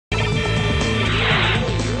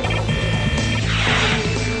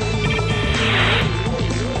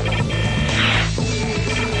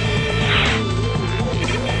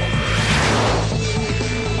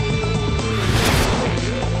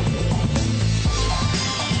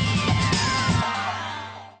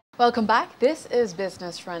Welcome back. This is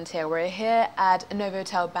Business Frontier. We're here at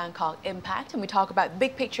Novotel Bangkok Impact, and we talk about the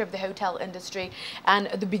big picture of the hotel industry and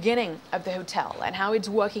the beginning of the hotel and how it's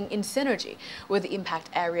working in synergy with the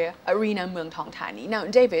Impact Arena Muang Thong Thani. Now,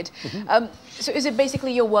 David, so is it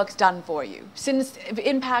basically your work's done for you? Since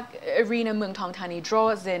Impact Arena Muang Thong Thani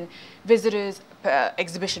draws in visitors,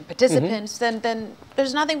 exhibition participants, then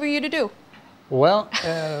there's nothing for you to do. Well,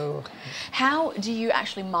 how do you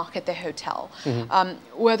actually market the hotel,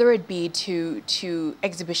 whether it be to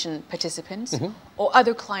exhibition participants or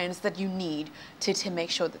other clients that you need to make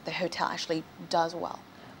sure that the hotel actually does well?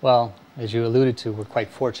 Well, as you alluded to, we're quite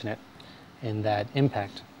fortunate in that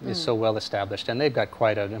Impact is so well established, and they've got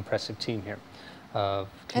quite an impressive team here. They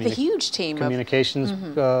have a huge team communications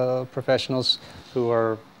professionals who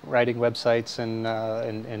are writing websites and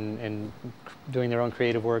doing their own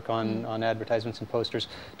creative work on advertisements and posters,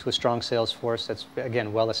 to a strong sales force that's,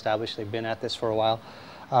 again, well established. They've been at this for a while.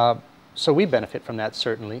 So we benefit from that,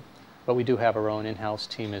 certainly, but we do have our own in-house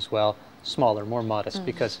team as well, smaller, more modest,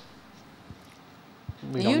 because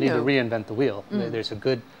we don't need to reinvent the wheel. There's a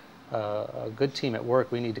good team at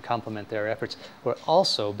work. We need to complement their efforts. We're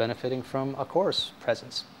also benefiting from Accor's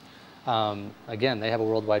presence. Again, they have a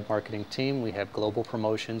worldwide marketing team. We have global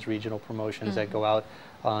promotions, regional promotions that go out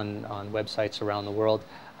on websites around the world,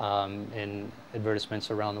 in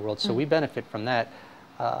advertisements around the world. So we benefit from that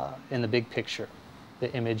in the big picture,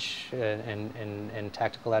 the image and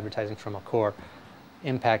tactical advertising from Accor.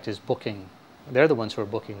 Impact is booking. They're the ones who are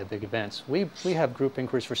booking the big events. We have group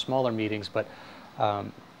inquiries for smaller meetings, but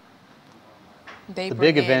the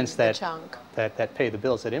big events that pay the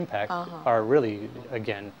bills at Impact are really,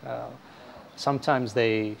 again, sometimes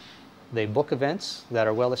they book events that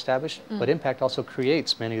are well established, but Impact also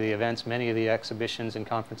creates many of the events, many of the exhibitions and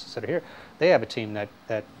conferences that are here. They have a team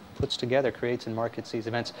that puts together, creates and markets these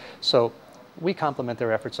events. So we complement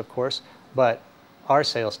their efforts, of course, but our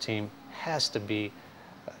sales team has to be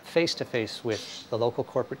face-to-face with the local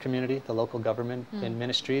corporate community, the local government and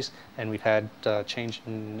ministries, and we've had change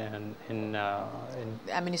in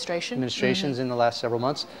administrations in the last several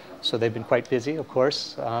months, so they've been quite busy, of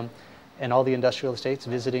course, and all the industrial estates,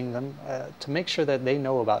 visiting them to make sure that they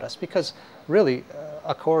know about us, because really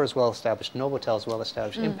Accor is well established, Novotel is well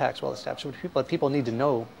established, Impact's well established, but people need to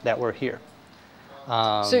know that we're here.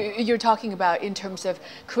 So you're talking about in terms of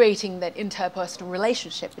creating that interpersonal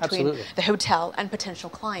relationship between the hotel and potential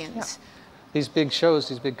clients. Yeah. These big shows,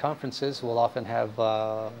 these big conferences will often have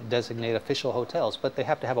designated official hotels, but they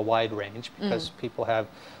have to have a wide range because people have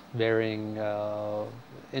varying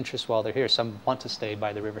interests while they're here. Some want to stay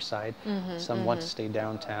by the riverside, some want to stay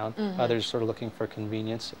downtown, others sort of looking for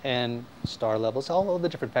convenience and star levels, all of the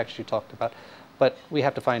different factors you talked about. But we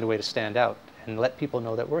have to find a way to stand out and let people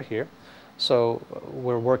know that we're here. So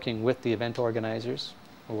we're working with the event organizers,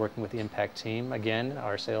 we're working with the Impact team. Again,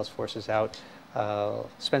 our sales force is out,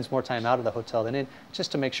 spends more time out of the hotel than in,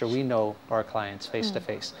 just to make sure we know our clients face to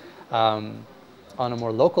face. On a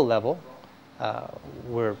more local level,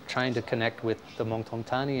 we're trying to connect with the Muang Thong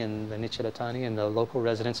Thani and the Nichiratani and the local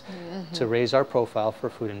residents to raise our profile for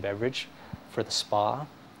food and beverage, for the spa,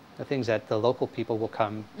 the things that the local people will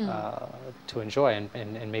come to enjoy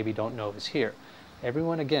and maybe don't know is here.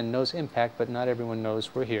 Everyone, again, knows Impact, but not everyone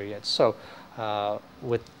knows we're here yet. So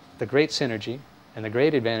with the great synergy and the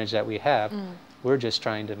great advantage that we have, we're just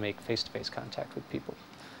trying to make face-to-face contact with people.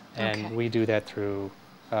 And we do that through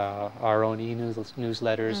our own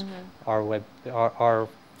e-newsletters, our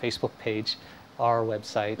Facebook page, our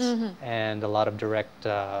websites, and a lot of direct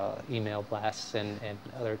email blasts and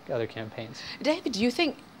other campaigns. David, do you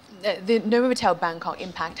think the Novotel Bangkok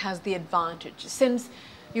Impact has the advantage, since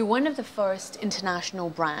you're one of the first international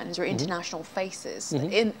brands or international faces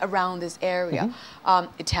in around this area,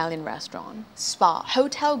 Italian restaurant, spa,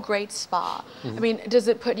 hotel-grade spa. I mean, does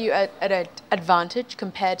it put you at an advantage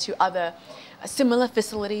compared to other similar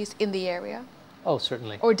facilities in the area? Oh,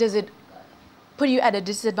 certainly. Or does it put you at a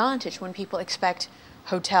disadvantage when people expect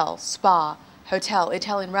hotel, spa, hotel,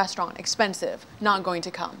 Italian restaurant, expensive, not going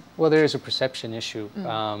to come? Well, there is a perception issue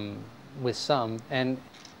with some, and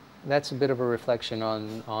that's a bit of a reflection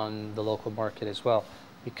on the local market as well,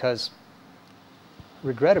 because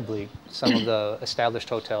regrettably, some of the established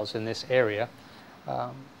hotels in this area,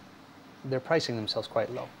 they're pricing themselves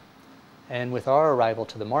quite low. And with our arrival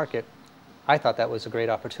to the market, I thought that was a great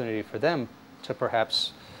opportunity for them to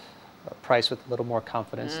perhaps price with a little more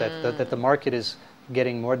confidence, that the market is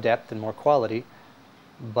getting more depth and more quality,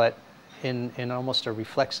 but in almost a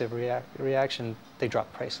reflexive reaction, they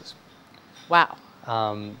drop prices. Wow.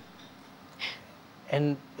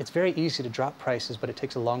 And it's very easy to drop prices, but it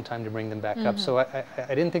takes a long time to bring them back up. So I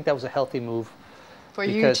didn't think that was a healthy move For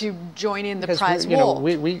you to join in the price you war.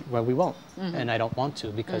 know, well, we won't, and I don't want to,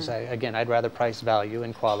 because again, I'd rather price value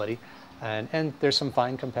and quality, and there's some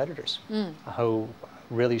fine competitors who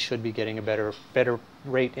really should be getting a better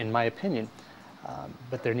rate, in my opinion.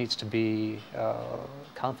 But there needs to be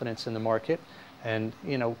confidence in the market, and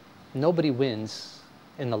you know, nobody wins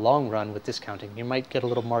in the long run with discounting. You might get a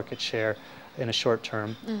little market share in a short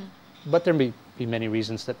term, but there may be many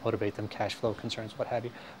reasons that motivate them, cash flow concerns, what have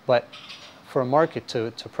you. But for a market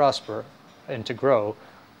to prosper and to grow,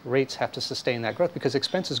 rates have to sustain that growth, because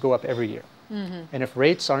expenses go up every year. And if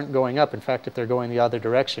rates aren't going up, in fact, if they're going the other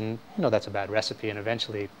direction, you know, that's a bad recipe, and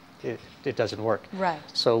eventually it doesn't work. Right.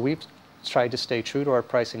 So we've tried to stay true to our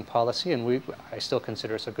pricing policy, and I still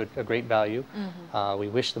consider us a great value. We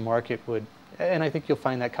wish the market would, and I think you'll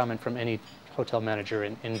find that comment from any hotel manager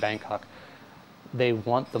in Bangkok. They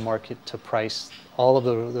want the market to price all of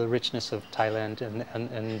the richness of Thailand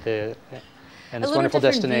and this wonderful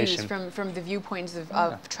destination. Views from the viewpoints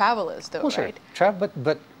of travelers, though, well, right? Sure.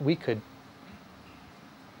 But we could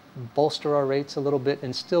bolster our rates a little bit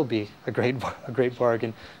and still be a great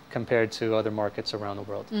bargain compared to other markets around the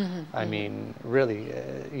world. I mean, really,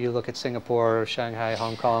 you look at Singapore, Shanghai,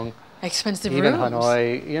 Hong Kong, expensive even rooms.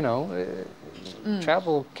 Hanoi. You know,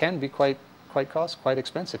 travel can be quite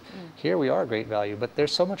expensive. Here we are a great value, but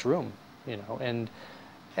there's so much room, you know, and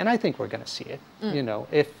I think we're going to see it. You know,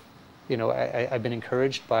 if you know, I've been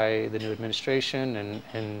encouraged by the new administration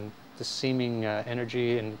and the seeming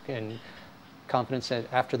energy and confidence that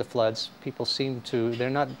after the floods, people seem to, they're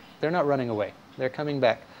not running away. They're coming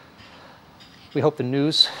back. We hope the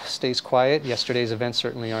news stays quiet. Yesterday's events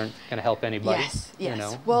certainly aren't going to help anybody. Yes. You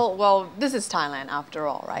know? Well, this is Thailand after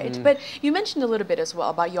all, right? But you mentioned a little bit as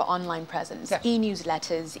well about your online presence,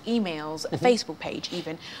 e-newsletters, emails, a Facebook page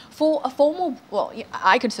even. For a formal, well,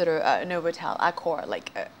 I consider Novotel Accor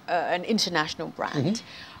like an international brand.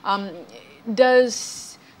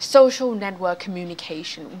 Does social network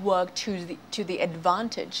communication work to the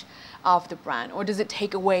advantage of the brand, or does it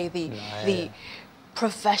take away the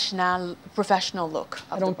professional look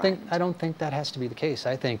of the brand? I don't think that has to be the case.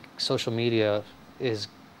 I think social media is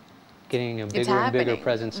getting a bigger and bigger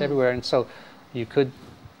presence everywhere, and so you could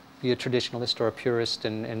be a traditionalist or a purist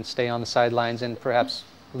and stay on the sidelines and perhaps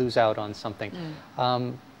lose out on something.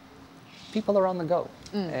 People are on the go,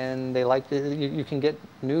 and they like you can get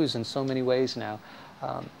news in so many ways now.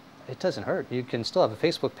 It doesn't hurt. You can still have a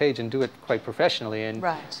Facebook page and do it quite professionally. And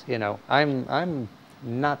you know, I'm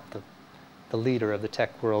not the leader of the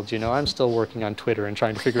tech world. You know, I'm still working on Twitter and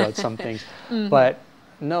trying to figure out some things. But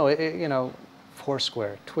no, you know,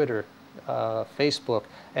 Foursquare, Twitter, Facebook,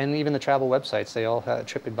 and even the travel websites, they all have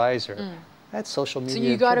TripAdvisor. That's social media. So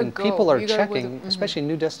you gotta go. People are checking, especially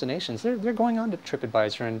new destinations. They're going on to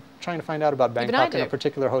TripAdvisor and trying to find out about Bangkok in a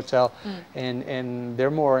particular hotel, and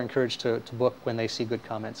they're more encouraged to book when they see good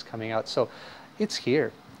comments coming out. So it's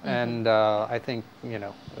here, and I think, you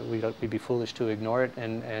know, we'd be foolish to ignore it,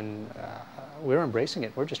 and we're embracing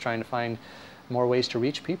it. We're just trying to find more ways to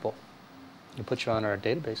reach people and put you on our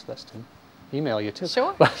database list and email you too.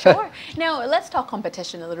 Sure, sure. Now let's talk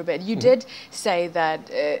competition a little bit. You did say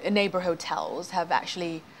that neighbor hotels have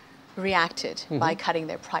actually reacted by cutting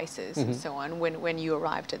their prices and so on when you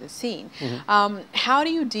arrived at the scene. How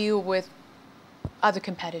do you deal with other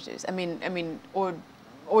competitors? I mean,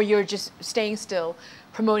 or you're just staying still,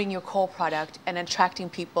 promoting your core product and attracting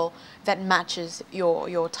people that matches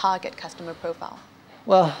your target customer profile?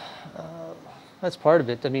 Well, that's part of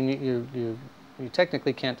it. I mean, you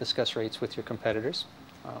technically can't discuss rates with your competitors.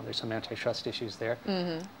 There's some antitrust issues there.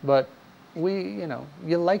 But you know,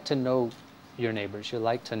 you like to know your neighbors. You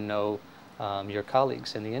like to know your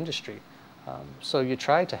colleagues in the industry. So you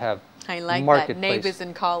try to have that, neighbors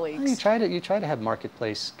and colleagues. You try to have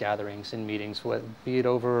marketplace gatherings and meetings, be it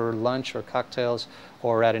over lunch or cocktails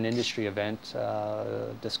or at an industry event,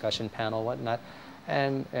 discussion panel, whatnot,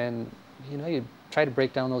 and you know, you try to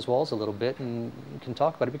break down those walls a little bit, and you can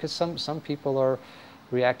talk about it, because some people are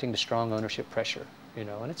reacting to strong ownership pressure, you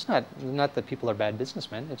know, and it's not that people are bad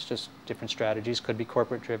businessmen. It's just different strategies. Could be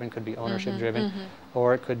corporate driven, could be ownership driven,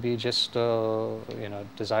 or it could be just you know,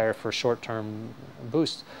 desire for short-term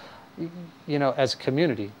boosts. You know, as a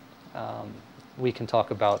community, we can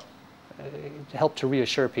talk about help to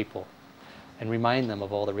reassure people and remind them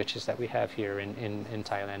of all the riches that we have here in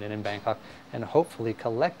Thailand and in Bangkok, and hopefully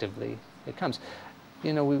collectively it comes.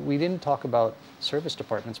 You know, we didn't talk about service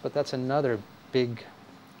departments, but that's another big,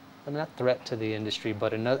 not threat to the industry,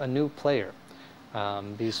 but a new player.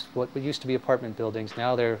 These what used to be apartment buildings,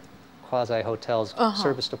 now they're quasi-hotels,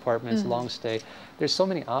 service departments, long stay. There's so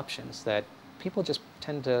many options that people just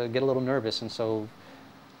tend to get a little nervous, and so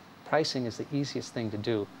pricing is the easiest thing to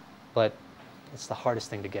do, but it's the hardest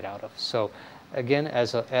thing to get out of. So again,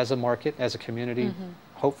 as a market, as a community,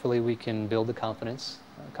 hopefully we can build the confidence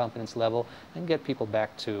level and get people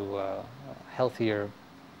back to a healthier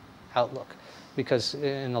outlook, because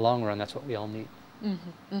in the long run, that's what we all need.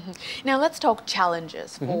 Now let's talk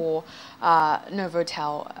challenges for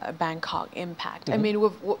Novotel Bangkok Impact. I mean,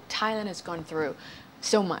 Thailand has gone through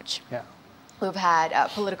so much. Yeah. We've had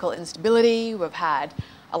political instability, we've had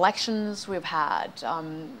elections, we've had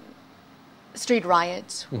street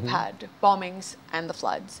riots, we've had bombings and the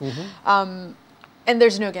floods. And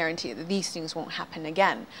there's no guarantee that these things won't happen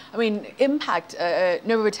again. I mean, Impact,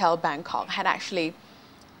 Novotel Bangkok had actually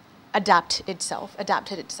adapted itself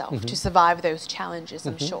to survive those challenges,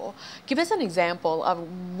 I'm sure. Give us an example of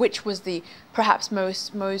which was the perhaps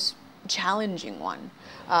most challenging one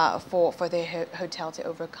for the hotel to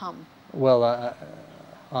overcome. Well,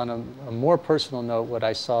 on a more personal note, what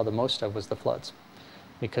I saw the most of was the floods,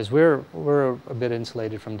 because we're a bit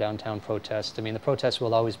insulated from downtown protests. I mean, the protests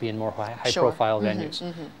will always be in more high-profile venues.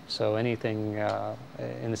 So anything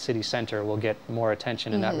in the city center will get more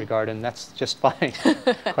attention in that regard, and that's just fine,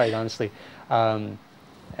 quite honestly.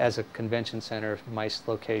 As a convention center, MICE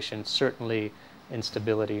location, certainly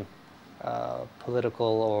instability,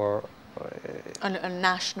 political or on a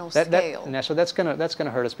national scale. That's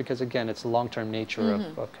gonna hurt us, because again, it's the long-term nature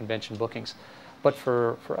of convention bookings. But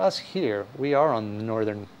for us here, we are on the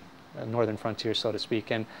northern frontier, so to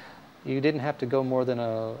speak, and you didn't have to go more than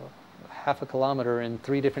half a kilometer in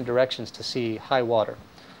 3 different directions to see high water.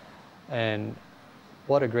 And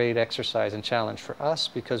what a great exercise and challenge for us,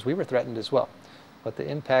 because we were threatened as well. But the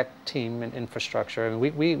Impact team and infrastructure, I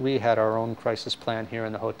mean, we had our own crisis plan here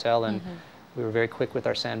in the hotel, and we were very quick with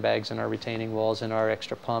our sandbags and our retaining walls and our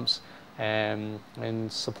extra pumps and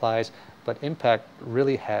supplies. But Impact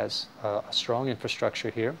really has a strong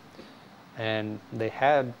infrastructure here, and they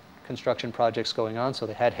had construction projects going on, so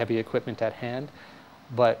they had heavy equipment at hand.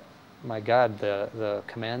 But my God, the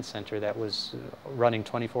command center that was running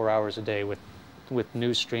 24 hours a day with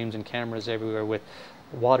news streams and cameras everywhere, with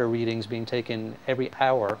water readings being taken every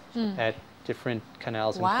hour at different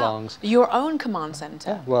canals and plongs. Your own command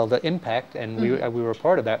center. Yeah, well, the Impact, and we were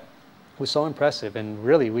part of that, was so impressive. And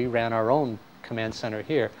really, we ran our own command center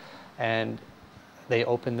here. And they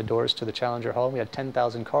opened the doors to the Challenger Hall. We had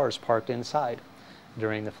 10,000 cars parked inside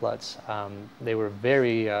during the floods. They were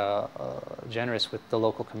very generous with the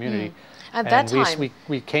local community. At that time,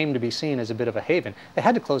 we came to be seen as a bit of a haven. They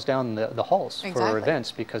had to close down the halls for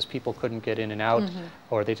events because people couldn't get in and out,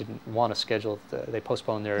 or they didn't want to schedule. They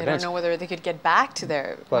postponed their events. They don't know whether they could get back to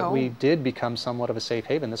their But home. we did become somewhat of a safe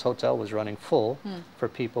haven. This hotel was running full for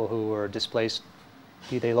people who were displaced,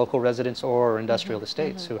 be they local residents or industrial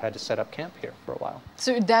estates, who had to set up camp here for a while.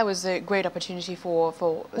 So that was a great opportunity for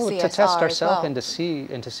CSR to test ourselves well.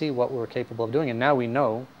 and to see what we're capable of doing. And now we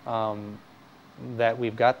know that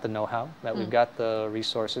we've got the know-how, that we've got the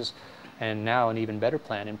resources, and now an even better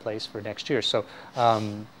plan in place for next year. So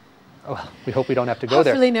well, we hope we don't have to go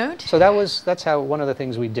there. Hopefully not. So that's how one of the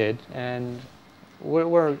things we did, and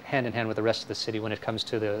we're hand in hand with the rest of the city when it comes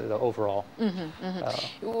to the overall.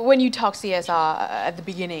 When you talk CSR at the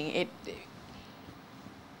beginning,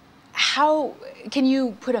 how can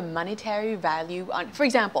you put a monetary value on, for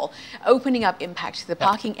example, opening up Impact to the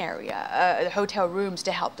parking area, the hotel rooms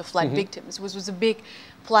to help the flood victims was a big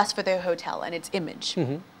plus for the hotel and its image.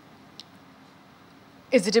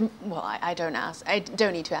 Is it, well, I don't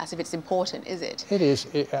need to ask if it's important, is it? It is.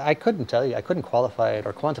 I couldn't tell you, I couldn't qualify it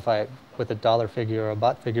or quantify it with a dollar figure or a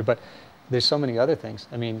baht figure, but there's so many other things.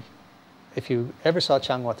 I mean, if you ever saw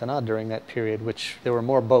Chiang Watana during that period, which there were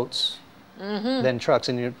more boats than trucks,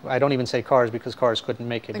 and I don't even say cars because cars couldn't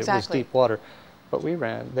make it. Exactly. It was deep water. But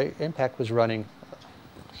the Impact was running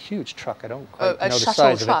a huge truck, I don't quite know the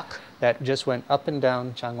size of it, that just went up and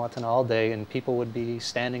down Chiang Watana all day, and people would be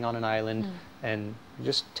standing on an island and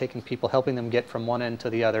just taking people, helping them get from one end to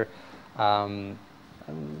the other,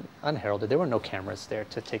 unheralded. There were no cameras there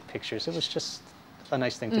to take pictures. It was just a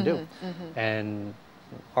nice thing to do. And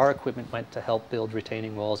our equipment went to help build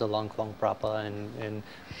retaining walls along Klong Prapa and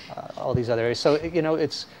all these other areas. So, you know,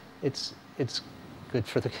 it's good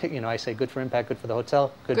for the, you know, I say good for Impact, good for the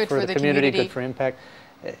hotel, good for the community, good for Impact.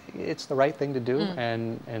 It's the right thing to do,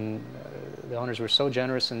 and the owners were so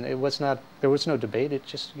generous, and there was no debate. It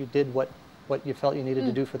just, you did what you felt you needed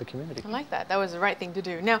to do for the community. I like that. That was the right thing to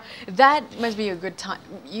do. Now, that must be a good time.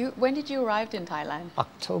 When did you arrive in Thailand?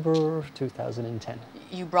 October 2010.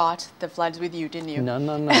 You brought the floods with you, didn't you? No.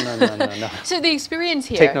 So the experience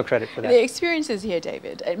here... Take no credit for that. The experiences here,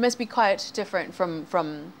 David, it must be quite different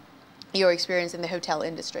from your experience in the hotel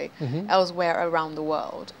industry elsewhere around the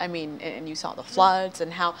world. I mean, and you saw the floods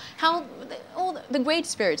and how all the great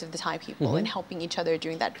spirits of the Thai people in helping each other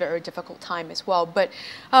during that very difficult time as well. But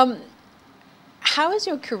how is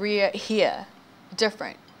your career here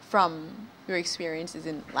different from your experiences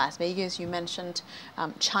in Las Vegas? You mentioned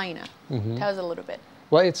China. Tell us a little bit.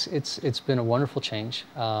 Well, it's been a wonderful change.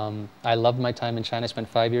 I loved my time in China. I spent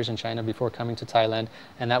 5 years in China before coming to Thailand,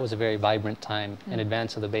 and that was a very vibrant time in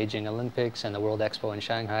advance of the Beijing Olympics and the World Expo in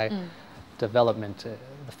Shanghai. Development.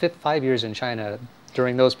 The 5 years in China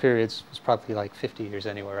during those periods was probably like 50 years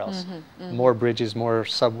anywhere else. More bridges, more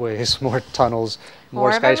subways, more tunnels,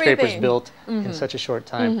 more skyscrapers built in such a short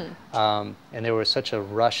time. And there was such a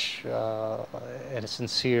rush and a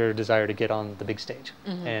sincere desire to get on the big stage.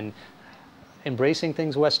 And embracing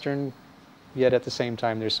things Western, yet at the same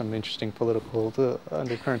time there's some interesting political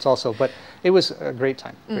undercurrents also. But it was a great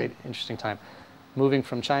time, great, interesting time. Moving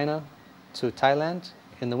from China to Thailand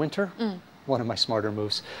in the winter, one of my smarter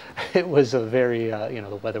moves. It was a very, you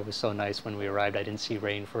know, the weather was so nice when we arrived. I didn't see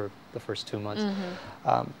rain for the first 2 months.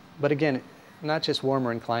 But again, not just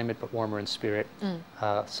warmer in climate, but warmer in spirit.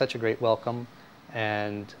 Such a great welcome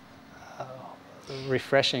and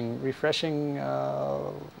refreshing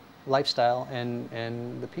lifestyle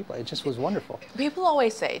and the people. It just was wonderful. People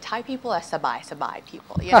always say Thai people are sabai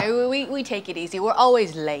people. You know, we take it easy. We're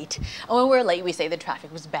always late. And when we're late, we say the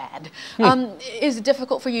traffic was bad. Is it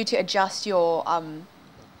difficult for you to adjust your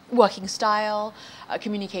working style,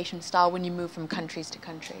 communication style when you move from countries to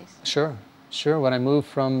countries? Sure, sure. When I moved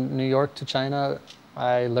from New York to China,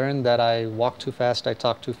 I learned that I walked too fast, I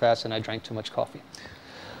talked too fast, and I drank too much coffee.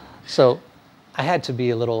 So I had to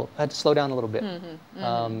be I had to slow down a little bit.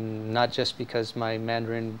 Not just because my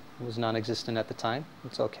Mandarin was non-existent at the time,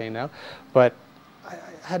 it's okay now, but I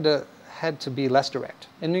had to be less direct.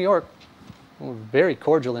 In New York, we're very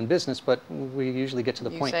cordial in business, but we usually get to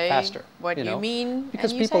the point faster. What you mean,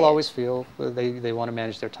 because people always feel they want to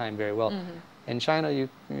manage their time very well. In China, you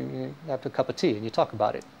have a cup of tea and you talk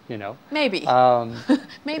about it, you know. Maybe.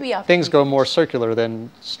 Maybe after things go more circular than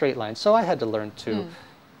straight lines. So I had to learn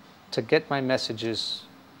to get my messages,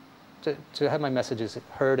 to have my messages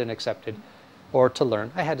heard and accepted, or to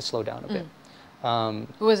learn, I had to slow down a bit.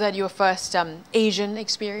 Was that your first Asian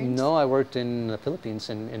experience? No, I worked in the Philippines,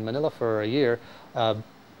 in Manila for a year,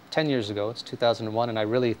 10 years ago. It's 2001, and I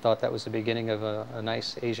really thought that was the beginning of a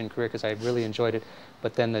nice Asian career because I really enjoyed it.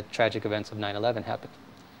 But then the tragic events of 9/11 happened,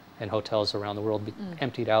 and hotels around the world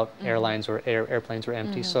emptied out, airplanes were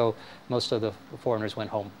empty, so most of the foreigners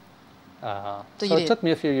went home. So it took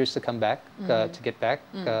me a few years to come back, to get back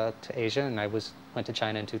to Asia, and I went to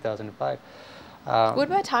China in 2005. What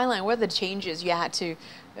about Thailand? What are the changes you had to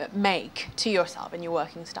make to yourself and your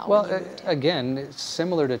working style? Well, again, it's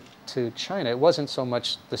similar to China. It wasn't so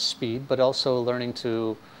much the speed, but also learning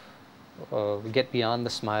to get beyond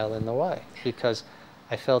the smile and the why, because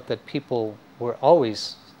I felt that people were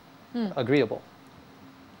always agreeable.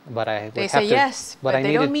 But they say yes, but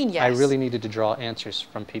they don't mean yes. I really needed to draw answers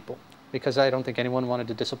from people, because I don't think anyone wanted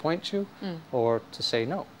to disappoint you or to say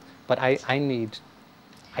no. But I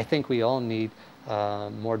think we all need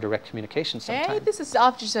more direct communication sometimes. Hey, this is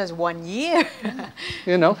after just 1 year.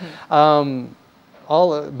 You know,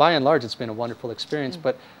 by and large, it's been a wonderful experience.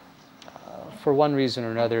 But for one reason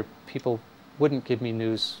or another, people wouldn't give me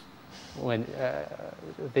news when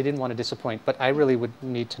they didn't want to disappoint. But I really would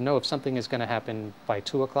need to know if something is going to happen by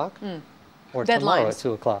 2 o'clock or tomorrow at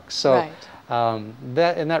 2 o'clock. So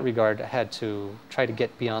that in that regard, I had to try to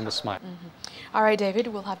get beyond the smile. All right, David,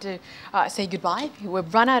 we'll have to say goodbye.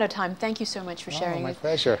 We've run out of time. Thank you so much for sharing my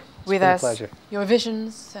pleasure. With us your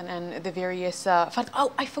visions and the various fun.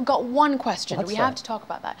 Oh, I forgot one question. We have to talk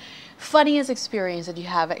about that. Funniest experience that you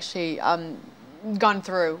have actually gone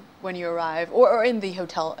through when you arrive, or in the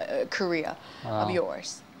hotel career of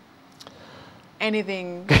yours?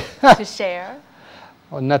 Anything to share?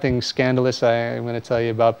 Well, nothing scandalous I'm going to tell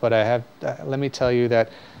you about, but I have. Let me tell you that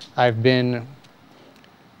I've been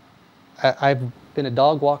a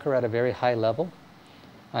dog walker at a very high level.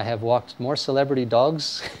 I have walked more celebrity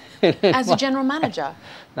dogs. As a general manager?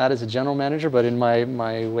 Not as a general manager, but in my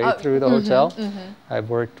way through the hotel. I've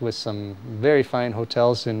worked with some very fine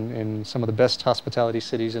hotels in some of the best hospitality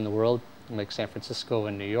cities in the world, like San Francisco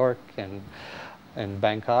and New York and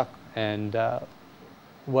Bangkok. And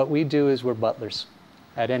what we do is we're butlers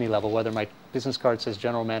at any level, whether my business card says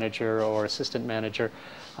general manager or assistant manager.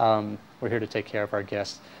 We're here to take care of our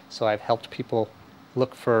guests. So I've helped people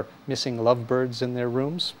look for missing lovebirds in their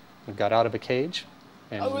rooms. We got out of a cage.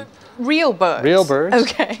 And real birds? Real birds.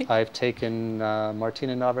 Okay. I've taken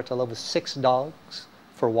Martina Navratilova with 6 dogs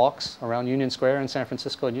for walks around Union Square in San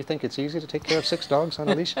Francisco, and you think it's easy to take care of 6 dogs on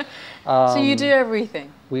a leash? So you do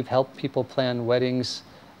everything. We've helped people plan weddings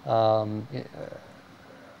on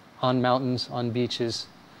mountains, on beaches.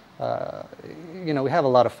 You know, we have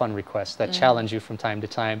a lot of fun requests that challenge you from time to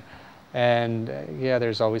time. And yeah,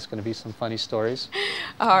 there's always going to be some funny stories.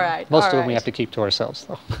 All right. Most of them we have to keep to ourselves,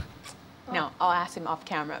 though. No, I'll ask him off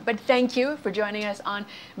camera. But thank you for joining us on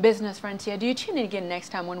Business Frontier. Do you tune in again next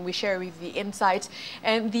time when we share with you the insights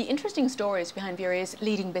and the interesting stories behind various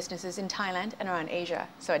leading businesses in Thailand and around Asia.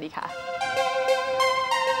 Sawadee ka.